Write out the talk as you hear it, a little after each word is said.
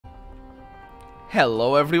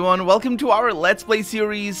Hello everyone, welcome to our Let's Play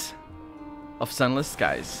series of Sunless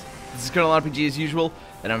Skies. This is Colonel RPG as usual,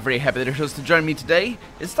 and I'm very happy that you're chose to join me today.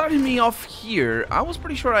 It started me off here. I was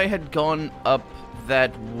pretty sure I had gone up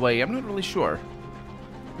that way. I'm not really sure.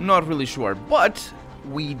 But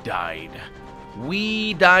we died.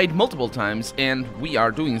 We died multiple times, and we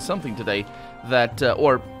are doing something today that,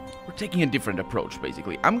 or we're taking a different approach,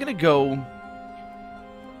 basically. I'm gonna go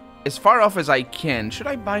as far off as I can. Should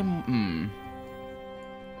I buy...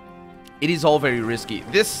 It is all very risky.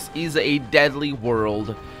 This is a deadly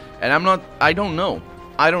world, and I don't know.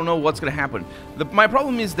 I don't know what's gonna happen. My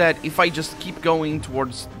problem is that if I just keep going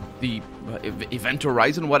towards the event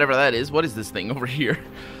horizon, whatever that is, what is this thing over here?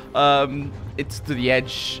 It's to the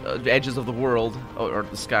edges of the world, or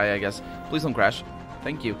the sky, I guess. Please don't crash.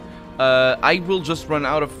 Thank you. I will just run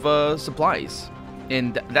out of supplies,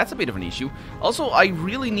 and that's a bit of an issue. Also, I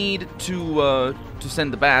really need to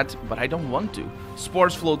send the bat, but I don't want to.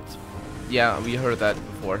 Spores float. Yeah, we heard that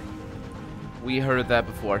before.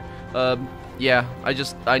 Yeah,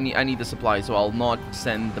 I need the supply, so I'll not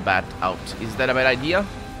send the bat out. Is that a bad idea?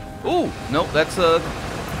 Ooh, no, that's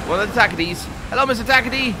one of the Tacadies. Hello, Mr.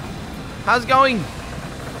 Tacady. How's it going?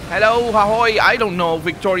 Hello, ahoy. I don't know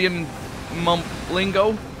Victorian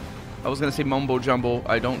lingo. I was gonna say mumbo jumbo.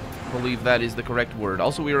 I don't believe that is the correct word.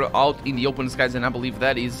 Also, we are out in the open skies, and I believe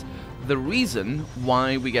that is the reason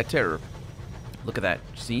why we get terror. Look at that.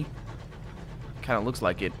 See? Kind of looks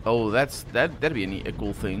like it. Oh, that'd be a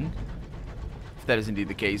cool thing, if that is indeed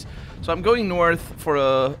the case. So I'm going north for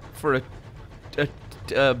a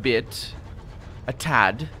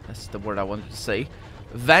tad. That's the word I wanted to say.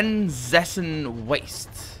 Van Zessen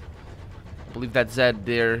Waste. I believe that Z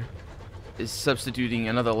there is substituting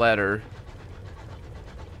another letter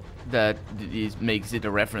that makes it a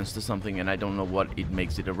reference to something, and I don't know what it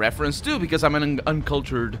makes it a reference to because I'm an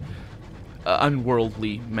uncultured,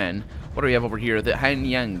 unworldly man. What do we have over here? The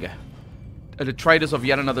Hanyang, a detritus of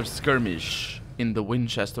yet another skirmish in the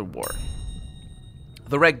Winchester War.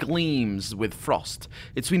 The wreck gleams with frost.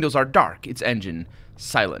 Its windows are dark, its engine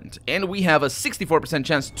silent. And we have a 64%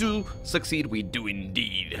 chance to succeed. We do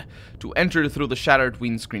indeed. To enter through the shattered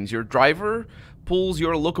windscreens. Your driver pulls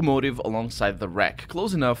your locomotive alongside the wreck,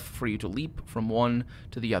 close enough for you to leap from one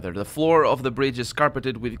to the other. The floor of the bridge is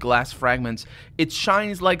carpeted with glass fragments. It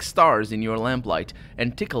shines like stars in your lamplight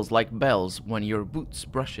and tickles like bells when your boots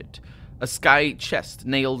brush it. A sky chest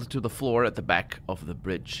nailed to the floor at the back of the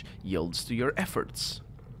bridge yields to your efforts.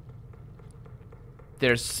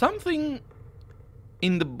 There's something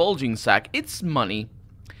in the bulging sack. It's money.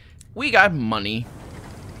 We got money.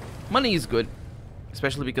 Money is good.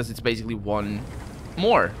 Especially because it's basically one...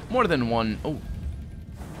 More than one...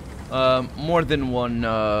 Oh. More than one,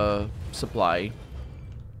 supply.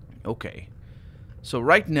 Okay. So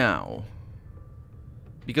right now...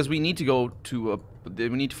 Because we need to go to a... We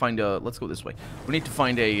need to find a... Let's go this way. We need to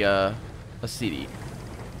find a city.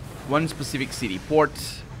 One specific city. Port...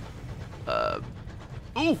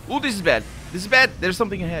 Ooh, this is bad. This is bad. There's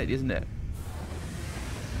something ahead, isn't there?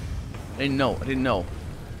 I didn't know.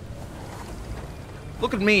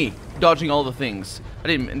 Look at me, dodging all the things. I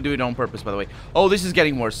didn't do it on purpose, by the way. Oh, this is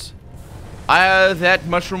getting worse. That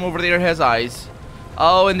mushroom over there has eyes.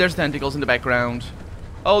 Oh, and there's tentacles in the background.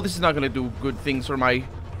 Oh, this is not gonna do good things for my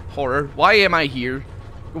horror. Why am I here?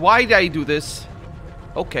 Why did I do this?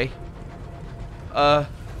 Okay. I'm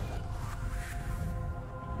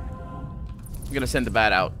gonna send the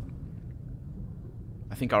bat out.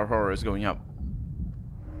 I think our horror is going up.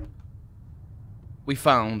 We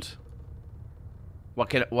found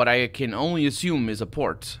what I can only assume is a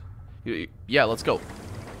port. Yeah, let's go.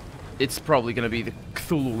 It's probably gonna be the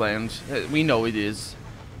Cthulhu land. We know it is.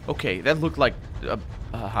 Okay, that looked like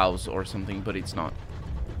a house or something, but it's not.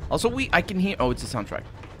 Also, I can hear... Oh, it's a soundtrack.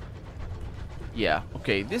 Yeah,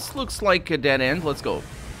 okay. This looks like a dead end. Let's go.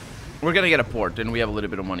 We're gonna get a port, and we have a little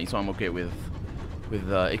bit of money, so I'm okay with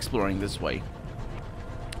exploring this way.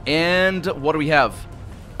 And what do we have?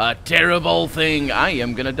 A terrible thing. I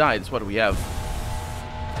am gonna die. That's what we have.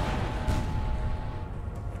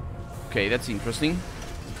 Okay, that's interesting.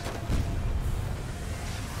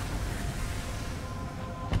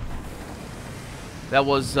 That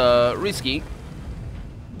was risky.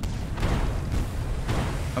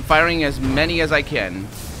 I'm firing as many as I can.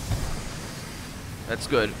 That's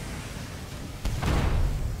good.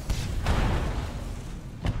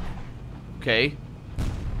 Okay.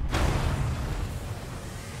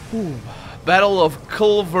 Ooh. Battle of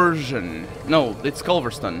Culversion. No, it's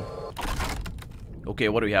Culverston. Okay,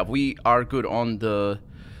 what do we have? We are good on the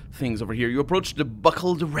things over here. You approach the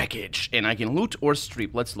buckled wreckage, and I can loot or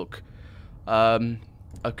strip. Let's look.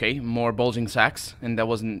 Okay, more bulging sacks, and that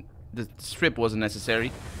wasn't... The strip wasn't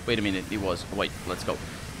necessary. Wait a minute, it was. Wait, let's go.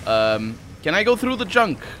 Can I go through the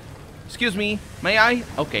junk? Excuse me, may I?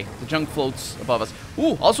 Okay, the junk floats above us.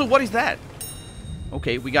 Ooh, also, what is that?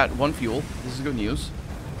 Okay, we got 1 fuel. This is good news.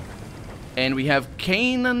 And we have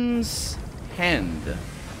Canaan's Hand.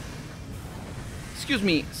 Excuse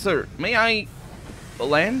me, sir, may I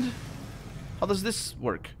land? How does this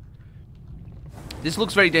work? This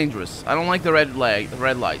looks very dangerous. I don't like the red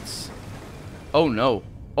lights. Oh no.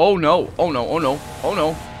 Oh no. Oh no. Oh no. Oh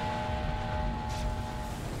no.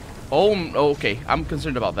 Oh, okay. I'm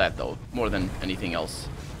concerned about that though, more than anything else.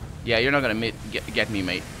 Yeah, you're not gonna get me,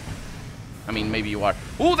 mate. I mean, maybe you are.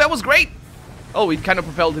 Ooh, that was great! Oh, it kind of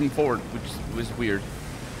propelled him forward, which was weird.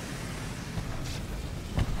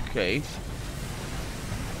 Okay.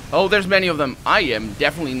 Oh, there's many of them. I am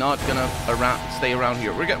definitely not gonna stay around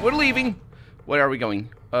here. We're leaving. Where are we going?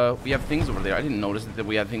 We have things over there. I didn't notice that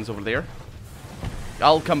we had things over there.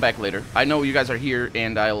 I'll come back later. I know you guys are here,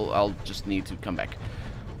 and I'll just need to come back.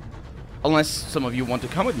 Unless some of you want to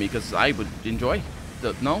come with me, because I would enjoy.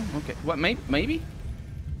 No? Okay. What? Maybe?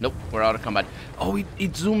 Nope. We're out of combat. Oh,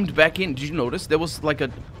 it zoomed back in. Did you notice? There was like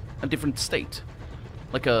a different state.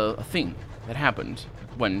 Like a thing that happened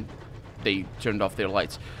when they turned off their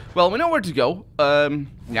lights. Well, we know where to go.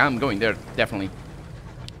 Yeah, I'm going there, definitely.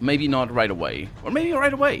 Maybe not right away. Or maybe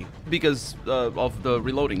right away, because of the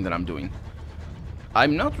reloading that I'm doing.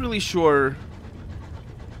 I'm not really sure...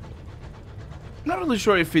 Not really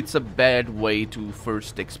sure if it's a bad way to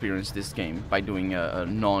first experience this game by doing a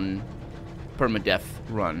non-permadeath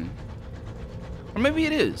run. Or maybe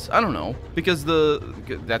it is. I don't know. Because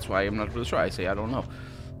that's why I'm not really sure. I say I don't know.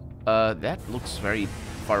 That looks very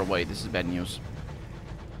far away. This is bad news.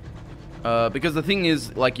 Because the thing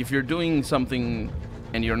is, like, if you're doing something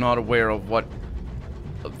and you're not aware of what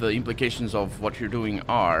the implications of what you're doing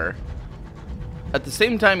are, at the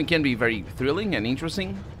same time it can be very thrilling and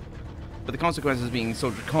interesting. But the consequences being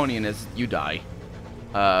so draconian as you die,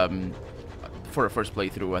 for a first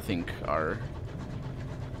playthrough, I think,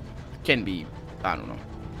 can be, I don't know.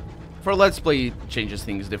 For a Let's Play, it changes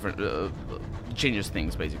things changes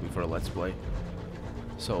things, basically, for a Let's Play.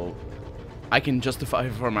 So, I can justify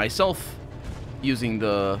for myself using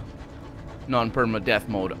the non-permadeath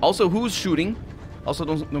mode. Also, who's shooting? Also,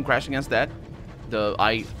 don't crash against that. The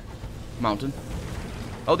eye mountain.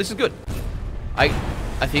 Oh, this is good. I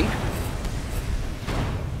think.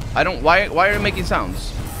 I don't... Why are you making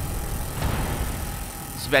sounds?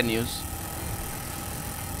 This is bad news.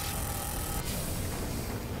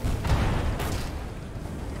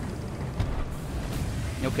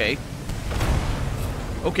 Okay.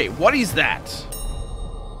 Okay, what is that?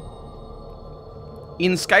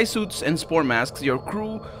 In sky suits and spore masks, your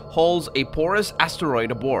crew hauls a porous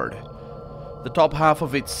asteroid aboard. The top half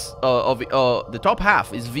of the top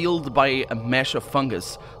half is veiled by a mesh of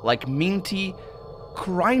fungus, like minty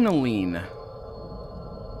crinoline.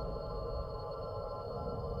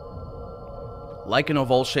 Lichen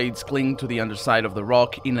of all shades cling to the underside of the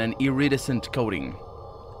rock in an iridescent coating.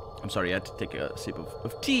 I'm sorry, I had to take a sip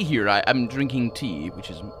of tea here. I'm drinking tea,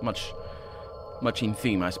 which is much in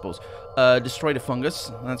theme, I suppose. Destroy the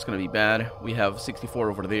fungus. That's gonna be bad. We have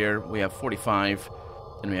 64 over there. We have 45,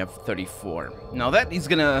 and we have 34. Now that is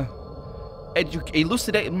gonna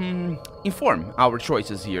elucidate, inform our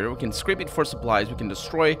choices here. We can scrape it for supplies, we can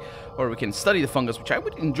destroy, or we can study the fungus, which I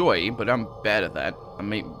would enjoy, but I'm bad at that.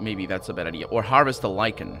 Maybe that's a bad idea. Or harvest a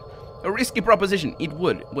lichen. A risky proposition. It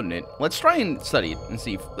would, wouldn't it? Let's try and study it and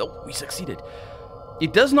see if... Oh, we succeeded.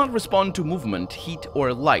 It does not respond to movement, heat,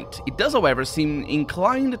 or light. It does, however, seem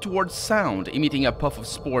inclined towards sound, emitting a puff of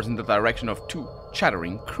spores in the direction of 2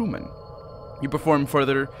 chattering crewmen. You perform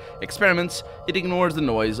further experiments. It ignores the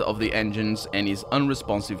noise of the engines and is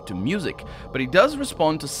unresponsive to music, but it does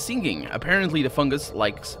respond to singing. Apparently the fungus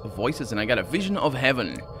likes voices, and I got a vision of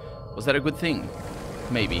heaven. Was that a good thing?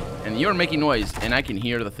 Maybe. And you're making noise, and I can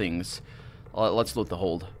hear the things. Let's loot the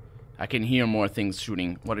hold. I can hear more things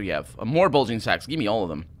shooting. What do we have? More bulging sacks. Give me all of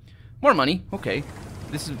them. More money. Okay.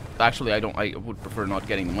 This is... Actually, I would prefer not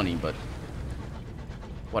getting the money, but...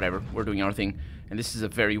 Whatever. We're doing our thing. And this is a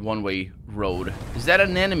very one-way road. Is that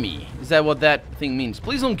an enemy? Is that what that thing means?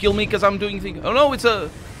 Please don't kill me, because I'm doing things... Oh no, it's a...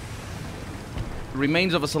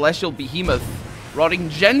 Remains of a celestial behemoth. Rotting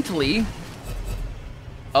gently.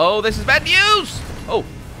 Oh, this is bad news! Oh,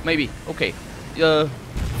 maybe. Okay.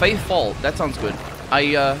 Faithful. That sounds good.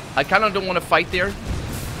 I kind of don't want to fight there.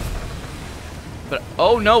 But...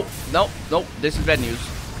 Oh, no. No, no. This is bad news.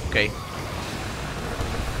 Okay.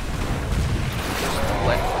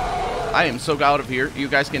 I am so out of here. You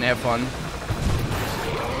guys can have fun.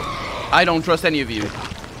 I don't trust any of you.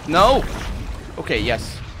 No! Okay,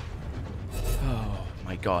 yes. Oh,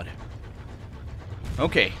 my God.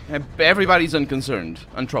 Okay, everybody's unconcerned.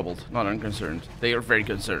 Untroubled, not unconcerned. They are very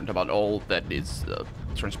concerned about all that is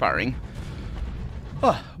transpiring.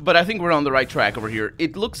 But I think we're on the right track over here.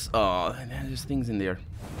 It looks... there's things in there.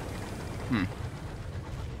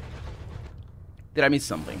 Did I miss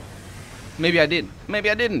something? Maybe I did. Maybe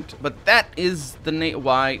I didn't. But that is the name...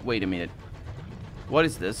 Why? Wait a minute. What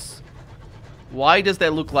is this? Why does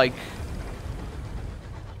that look like...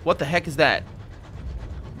 What the heck is that?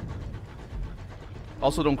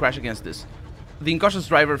 Also, don't crash against this. The incautious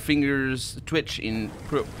driver fingers twitch in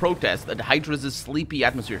protest at Hydra's sleepy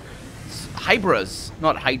atmosphere. Hybras,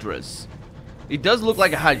 not Hydras. It does look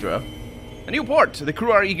like a Hydra. A new port. The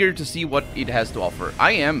crew are eager to see what it has to offer.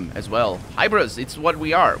 I am as well. Hybras, it's what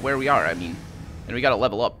we are. Where we are, I mean. And we gotta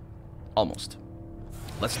level up. Almost.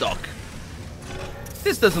 Let's dock.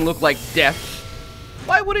 This doesn't look like death.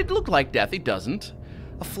 Why would it look like death? It doesn't.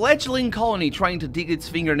 A fledgling colony trying to dig its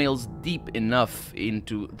fingernails deep enough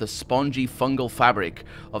into the spongy fungal fabric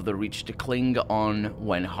of the reach to cling on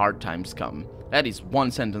when hard times come. That is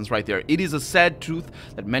one sentence right there. It is a sad truth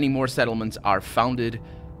that many more settlements are founded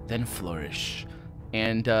than flourish.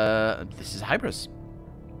 And this is Hybris.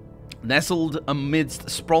 Nestled amidst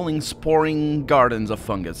sprawling, sporing gardens of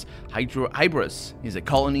fungus, Hybris is a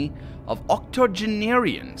colony of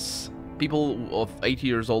octogenarians, people of 80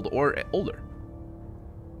 years old or older.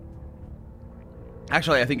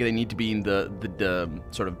 Actually, I think they need to be in the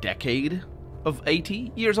sort of decade of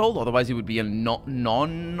 80 years old. Otherwise, it would be a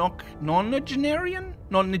non-octogenarian?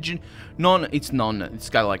 It's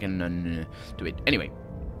got like a non to it. Anyway.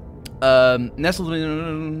 Nestled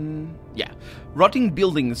in... Yeah. Rotting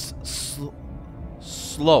buildings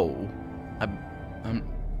slow.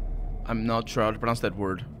 I'm not sure how to pronounce that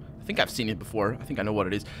word. I think I've seen it before. I think I know what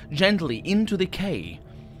it is. Gently into decay.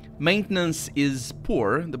 Maintenance is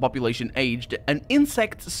poor, the population aged, and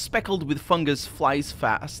insects speckled with fungus flies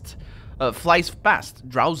past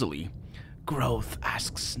drowsily. Growth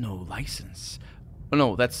asks no license. Oh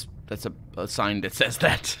no, that's a sign that says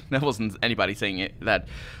that. That wasn't anybody saying it.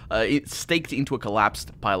 It's staked into a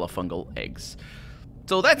collapsed pile of fungal eggs.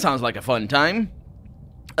 So that sounds like a fun time.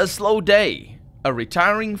 A slow day. A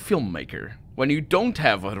retiring filmmaker. When you don't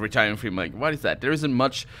have a retiring filmmaker, what is that? There isn't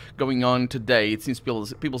much going on today. It seems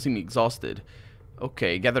people seem exhausted.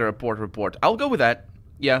 Okay, gather a report. I'll go with that.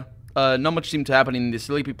 Yeah, not much seemed to happen in this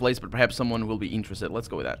sleepy place, but perhaps someone will be interested. Let's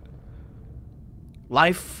go with that.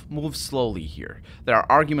 Life moves slowly here. There are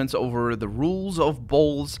arguments over the rules of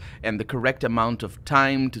bowls and the correct amount of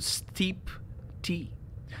time to steep tea.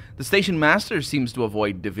 The station master seems to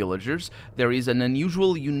avoid the villagers. There is an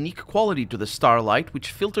unusual, unique quality to the starlight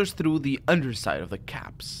which filters through the underside of the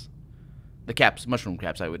caps. The caps, mushroom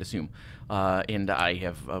caps, I would assume. And I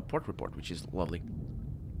have a port report, which is lovely.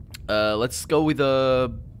 Let's go with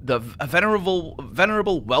a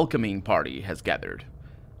venerable welcoming party has gathered.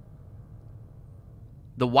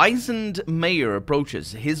 The wizened mayor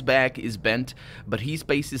approaches. His back is bent, but his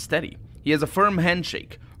pace is steady. He has a firm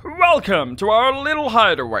handshake. Welcome to our little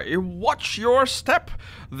hideaway. Watch your step.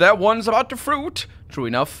 That one's about to fruit. True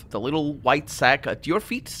enough, the little white sack at your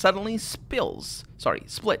feet suddenly splits.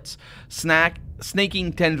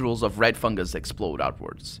 Snaking tendrils of red fungus explode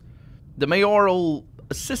outwards. The mayoral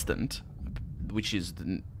assistant, which is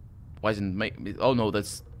the oh no,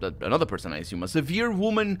 that's another person I assume. A severe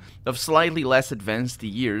woman of slightly less advanced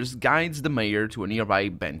years guides the mayor to a nearby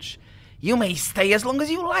bench. You may stay as long as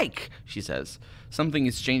you like, she says. Something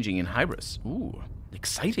is changing in Hybris. Ooh,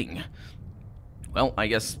 exciting. Well, I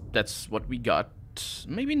guess that's what we got.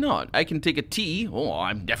 Maybe not. I can take a tea. Oh,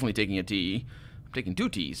 I'm definitely taking a tea. I'm taking 2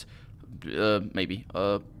 teas. Maybe.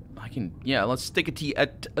 I can... Yeah, let's take a tea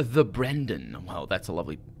at the Brendan. Wow, that's a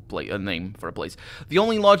lovely name for a place. The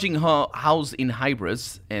only lodging house in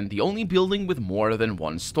Hybris, and the only building with more than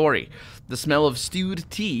 1 story. The smell of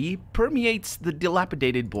stewed tea permeates the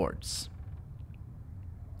dilapidated boards.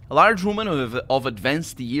 A large woman of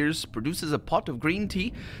advanced years produces a pot of green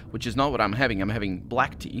tea, which is not what I'm having. I'm having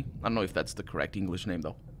black tea. I don't know if that's the correct English name,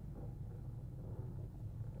 though.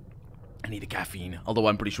 I need the caffeine, although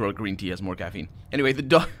I'm pretty sure green tea has more caffeine. Anyway,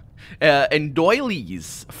 and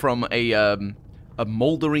doilies from a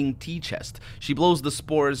moldering tea chest. She blows the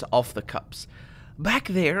spores off the cups. Back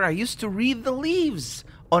there, I used to read the leaves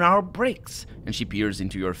on our breaks. And she peers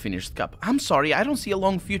into your finished cup. I'm sorry, I don't see a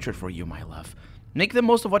long future for you, my love. Make the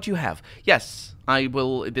most of what you have. Yes, I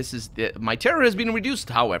will. This is... my terror has been reduced,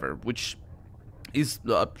 however, which is,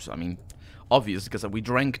 I mean, obvious, because we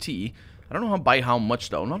drank tea. I don't know by how much,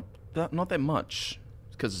 though. Not that much,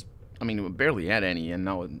 because I mean, we barely had any, and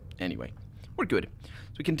now, anyway. We're good.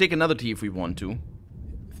 So we can take another tea if we want to.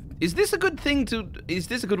 Is this a good thing to... Is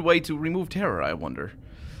this a good way to remove terror, I wonder?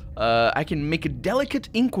 I can make a delicate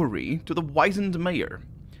inquiry to the wizened mayor.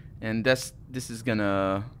 And this is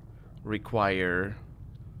gonna require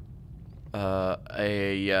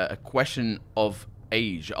a question of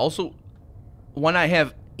age. Also, when I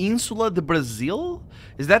have Insula de Brazil,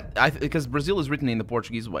 is that... because Brazil is written in the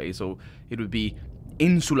Portuguese way, so it would be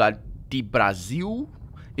Insula de Brasil,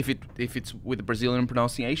 if it's with the Brazilian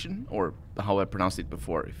pronunciation, or how I pronounced it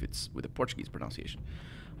before, if it's with the Portuguese pronunciation.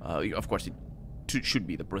 Of course, it should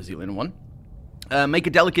be the Brazilian one. Make a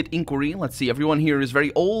delicate inquiry. Let's see, everyone here is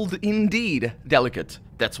very old indeed. Delicate.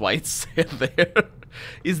 That's why it's said there.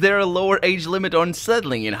 Is there a lower age limit on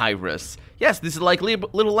settling in Hybris? Yes, this is like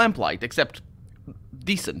Little Lamplight, except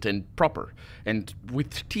decent and proper, and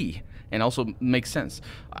with tea. And also makes sense,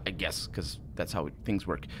 I guess, because that's how things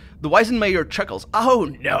work. The wizened mayor chuckles.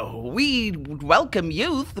 Oh no, we welcome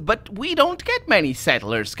youth, but we don't get many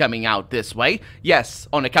settlers coming out this way. Yes,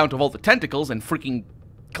 on account of all the tentacles and freaking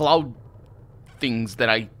cloud things that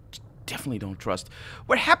I definitely don't trust.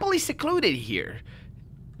 We're happily secluded here,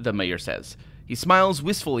 the mayor says. He smiles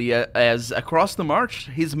wistfully as across the march,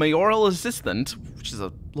 his mayoral assistant, which is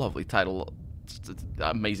a lovely title, it's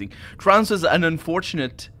amazing, trounces an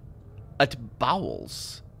unfortunate at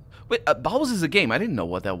Bowels. Wait, Bowels is a game. I didn't know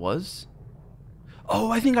what that was.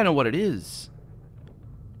 Oh, I think I know what it is.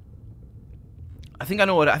 I think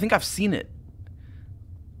I've seen it,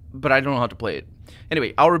 but I don't know how to play it.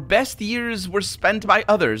 Anyway, our best years were spent by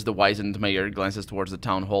others, the wizened mayor glances towards the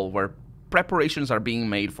town hall where preparations are being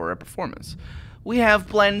made for a performance. We have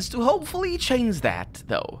plans to hopefully change that,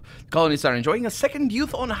 though. Colonists are enjoying a second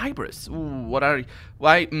youth on Hybris. Ooh, what are...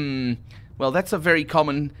 Why, well, that's a very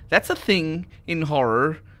common... That's a thing in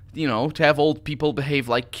horror, you know, to have old people behave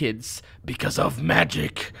like kids because of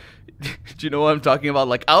magic. Do you know what I'm talking about?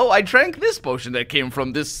 Like, oh, I drank this potion that came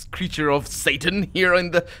from this creature of Satan here in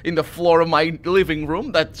the floor of my living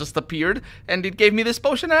room that just appeared, and it gave me this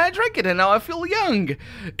potion and I drank it and now I feel young.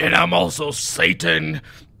 And I'm also Satan.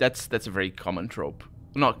 That's a very common trope.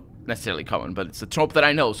 Not necessarily common, but it's a trope that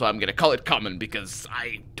I know, so I'm gonna call it common because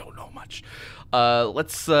I don't know much.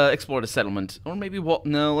 Let's explore the settlement, or maybe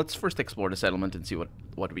no, let's first explore the settlement and see what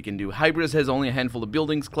we can do. Hybris has only a handful of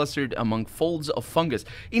buildings clustered among folds of fungus.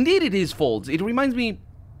 Indeed, it is folds. It reminds me,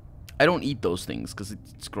 I don't eat those things because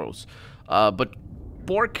it's gross. But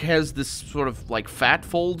pork has this sort of like fat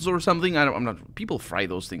folds or something. People fry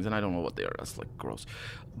those things, and I don't know what they are. That's like gross.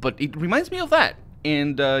 But it reminds me of that,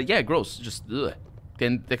 and yeah, gross. Just ugh.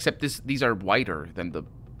 And except these are whiter than the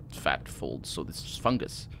fat folds, so this is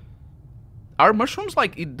fungus. Are mushrooms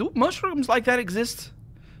do mushrooms like that exist?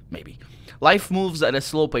 Maybe. Life moves at a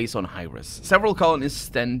slow pace on Hybris. Several colonists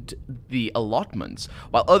tend the allotments,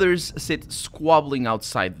 while others sit squabbling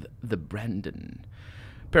outside the Brandon.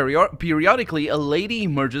 Periodically, a lady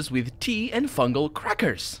emerges with tea and fungal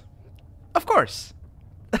crackers. Of course.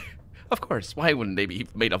 Of course, why wouldn't they be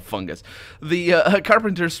made of fungus? The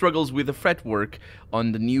carpenter struggles with the fretwork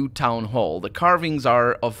on the new town hall. The carvings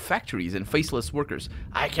are of factories and faceless workers.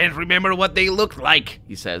 I can't remember what they looked like,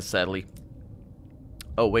 he says sadly.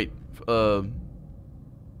 Oh, wait.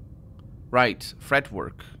 Right,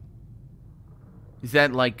 fretwork. Is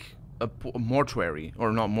that like a mortuary?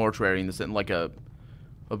 Or not mortuary in the sense, like a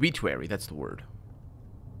obituary, that's the word.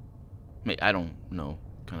 I don't know,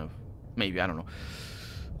 kind of. Maybe, I don't know.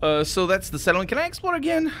 So that's the settlement. Can I explore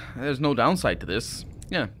again? There's no downside to this.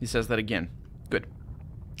 Yeah, he says that again. Good.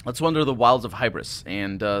 Let's wander the wilds of Hybris,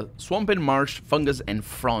 and swamp and marsh, fungus and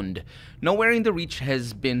frond. Nowhere in the Reach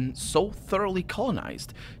has been so thoroughly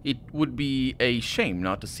colonized. It would be a shame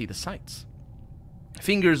not to see the sights.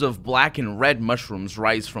 Fingers of black and red mushrooms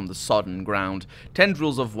rise from the sodden ground.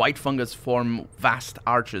 Tendrils of white fungus form vast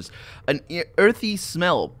arches. An earthy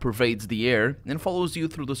smell pervades the air and follows you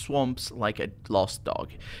through the swamps like a lost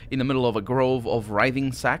dog. In the middle of a grove of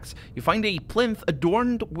writhing sacks, you find a plinth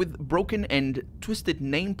adorned with broken and twisted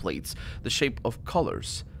nameplates, the shape of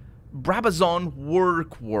colors. Brabazon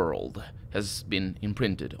Work World has been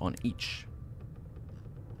imprinted on each.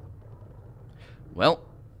 Well,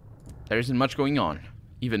 there isn't much going on,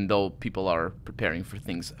 even though people are preparing for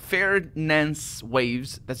things. Fair Nance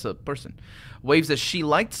waves, that's a person, waves as she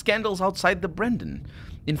lights candles outside the Brendan.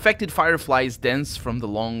 Infected fireflies dance from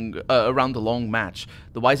the around the long match.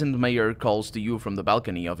 The wizened mayor calls to you from the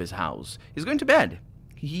balcony of his house. He's going to bed.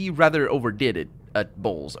 He rather overdid it at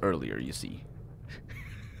bowls earlier, you see.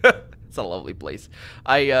 It's a lovely place.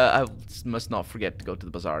 I must not forget to go to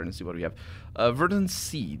the bazaar and see what we have. Verdant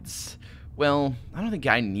seeds. Well, I don't think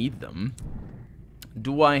I need them.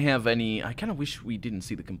 Do I have any... I kind of wish we didn't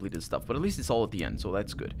see the completed stuff, but at least it's all at the end, so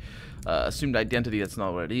that's good. Assumed identity, that's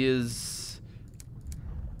not what it is.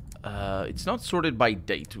 It's not sorted by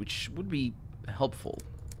date, which would be helpful.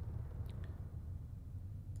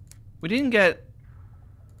 We didn't get...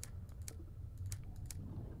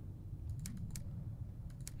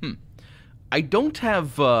 I don't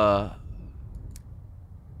have, I'm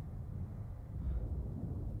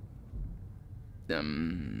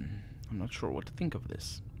not sure what to think of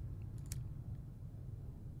this.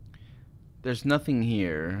 There's nothing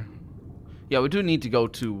here. Yeah, we do need to go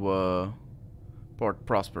to, Port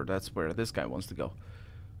Prosper. That's where this guy wants to go.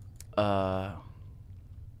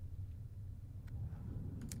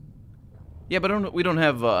 Yeah, but we don't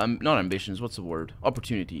have, not ambitions, what's the word?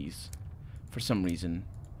 Opportunities, for some reason.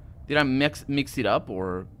 Did I mix it up,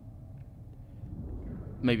 or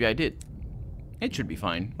maybe I did? It should be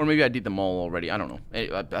fine. Or maybe I did them all already. I don't know.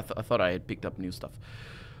 I thought I had picked up new stuff.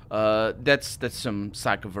 That's some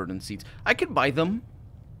sack of verdant seeds. I could buy them.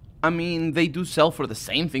 I mean, they do sell for the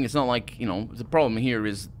same thing. It's not like, you know, the problem here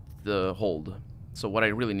is the hold. So what I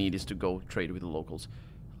really need is to go trade with the locals.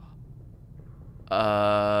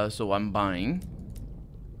 So I'm buying.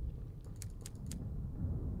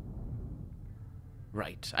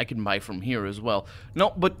 Right, I can buy from here as well.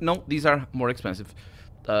 No, but no, these are more expensive.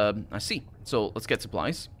 I see. So let's get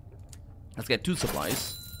supplies. Let's get 2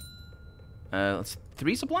 supplies. Let's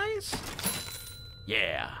 3 supplies?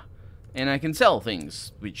 Yeah. And I can sell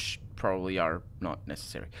things, which probably are not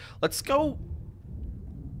necessary. Let's go.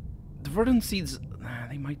 The verdant seeds,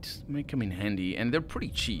 they might come in handy, and they're pretty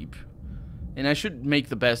cheap. And I should make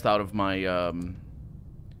the best out of my out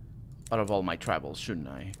of all my travels, shouldn't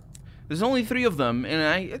I? There's only 3 of them,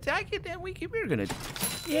 and we're gonna...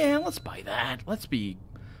 Yeah, let's buy that. Let's be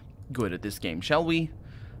good at this game, shall we?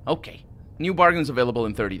 Okay. New bargains available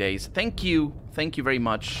in 30 days. Thank you. Thank you very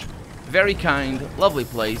much. Very kind. Lovely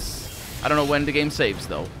place. I don't know when the game saves,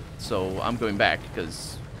 though. So I'm going back,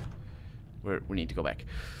 because we need to go back.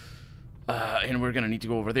 And we're gonna need to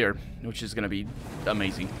go over there, which is gonna be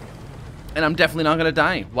amazing. And I'm definitely not gonna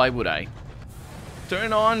die. Why would I?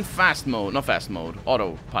 Turn on fast mode. Not fast mode.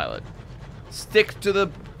 Autopilot. Stick to the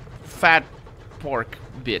fat pork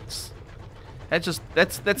bits.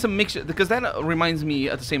 That's a mixture, because that reminds me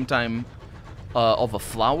at the same time of a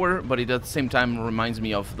flower, but it at the same time reminds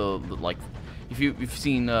me of the like, if you've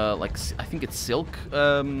seen like, I think it's silk.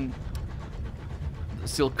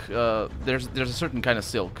 Silk. There's a certain kind of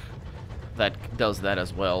silk that does that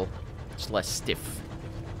as well. It's less stiff.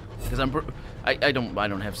 Because I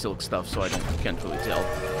don't have silk stuff, so can't really tell.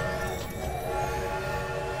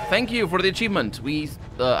 Thank you for the achievement.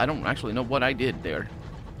 I don't actually know what I did there.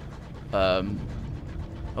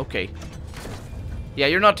 Okay. Yeah,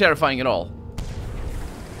 you're not terrifying at all.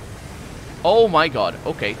 Oh my god.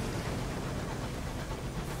 Okay.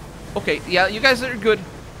 Okay, yeah, you guys are good.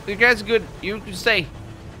 You guys are good. You stay.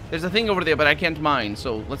 There's a thing over there, but I can't mine,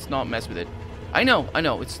 so let's not mess with it. I know,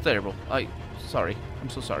 it's terrible. Sorry. I'm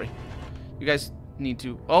so sorry. You guys need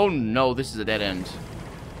to... Oh no, this is a dead end.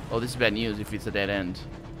 Oh, this is bad news if it's a dead end.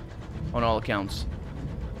 On all accounts.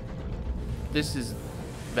 This is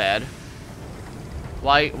bad.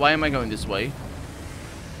 Why am I going this way?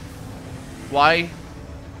 Why?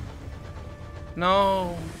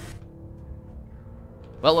 No.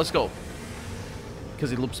 Well, let's go.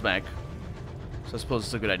 Because it loops back. So I suppose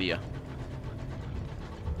it's a good idea.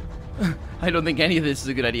 I don't think any of this is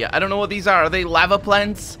a good idea. I don't know what these are. Are they lava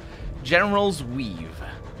plants? General's Weave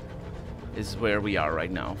is where we are right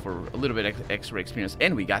now for a little bit extra experience.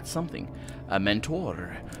 And we got something. A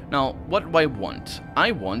mentor. Now, what do I want?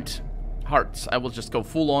 I want hearts. I will just go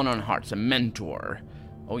full on hearts. A mentor.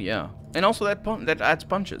 Oh, yeah. And also that adds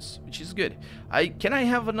punches, which is good. Can I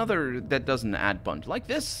have another that doesn't add punch? Like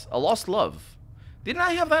this? A Lost Love. Didn't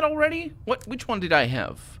I have that already? Which one did I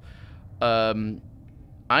have?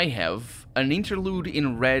 I have an interlude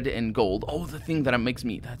in red and gold. Oh, the thing that makes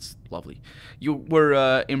me... That's lovely. You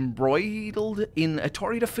were embroidered in a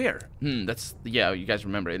torrid affair. That's... Yeah, you guys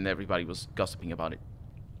remember, and everybody was gossiping about it.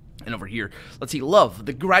 And over here, let's see. Love,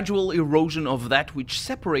 the gradual erosion of that which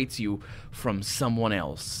separates you from someone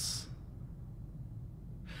else.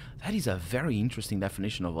 That is a very interesting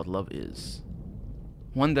definition of what love is.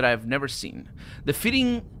 One that I've never seen. The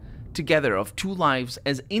fitting together of 2 lives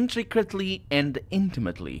as intricately and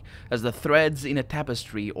intimately as the threads in a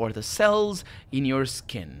tapestry or the cells in your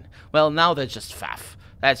skin. Well, now that's just faff.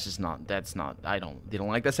 That's not, I didn't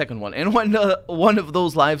like the second one. And when one of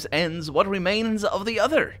those lives ends, what remains of the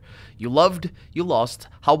other? You loved, you lost.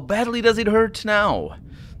 How badly does it hurt now?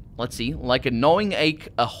 Let's see. Like a gnawing ache,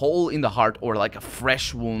 a hole in the heart, or like a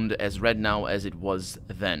fresh wound, as red now as it was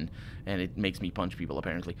then. And it makes me punch people,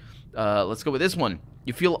 apparently. Let's go with this one.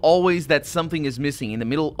 You feel always that something is missing in the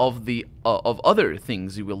middle of the of other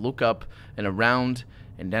things. You will look up and around,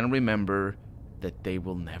 and then remember that they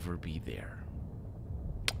will never be there.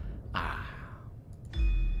 Ah.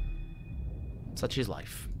 Such is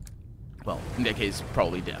life. Well, in that case,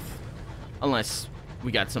 probably death. Unless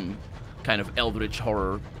we got some kind of eldritch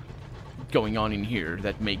horror going on in here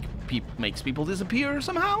that makes people disappear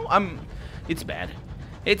somehow. It's bad.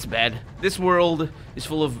 It's bad. This world is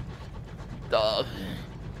full of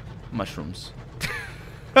mushrooms.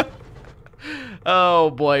 Oh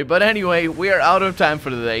boy, but anyway, we are out of time for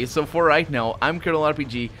today. So for right now, I'm Colonel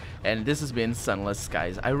RPG, and this has been Sunless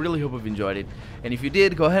Skies. I really hope you've enjoyed it, and if you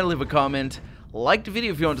did, go ahead and leave a comment. Like the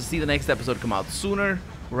video if you want to see the next episode come out sooner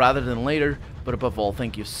rather than later. But above all,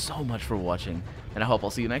 thank you so much for watching, and I hope I'll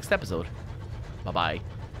see you next episode.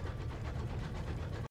 Bye-bye.